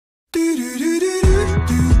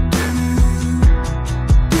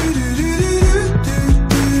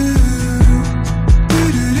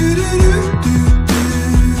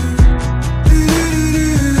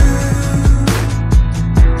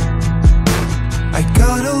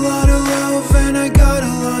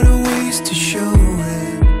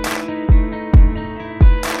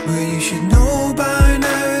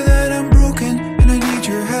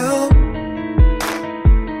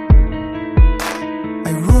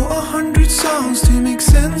100 songs to make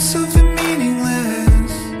sense of the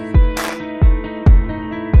meaningless.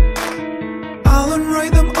 I'll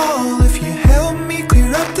unwrite them all if you help me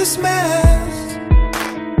clear up this mess.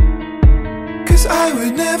 'Cause I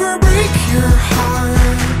would never break your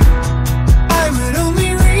heart, I would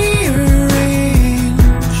only rearrange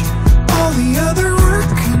all the other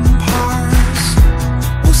working parts.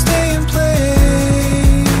 Will stay in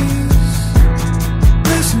place.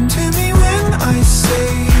 Listen to me when I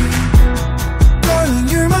say, darling,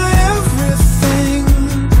 you're my everything.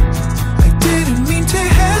 I didn't mean to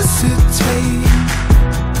hesitate.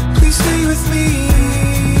 Please stay with me.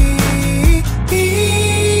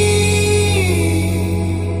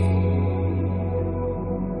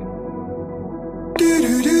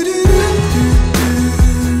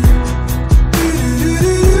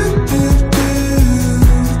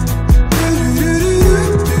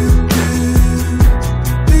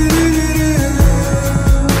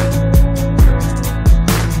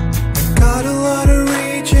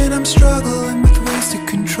 Struggling with ways to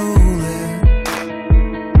control it.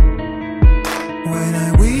 When I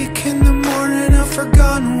wake in the morning, I've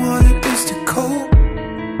forgotten what it is to cope.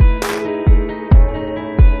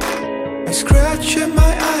 I scratch at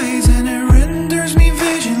my eyes and it renders me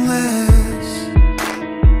visionless.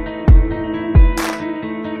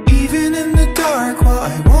 Even in the dark, what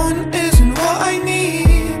I want isn't what I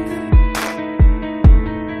need.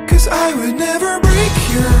 'Cause I would never break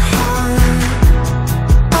your heart,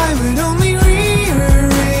 I would only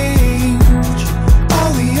rearrange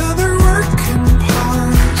all the other working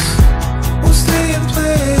parts. Will stay in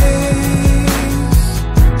place.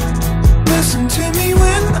 Listen to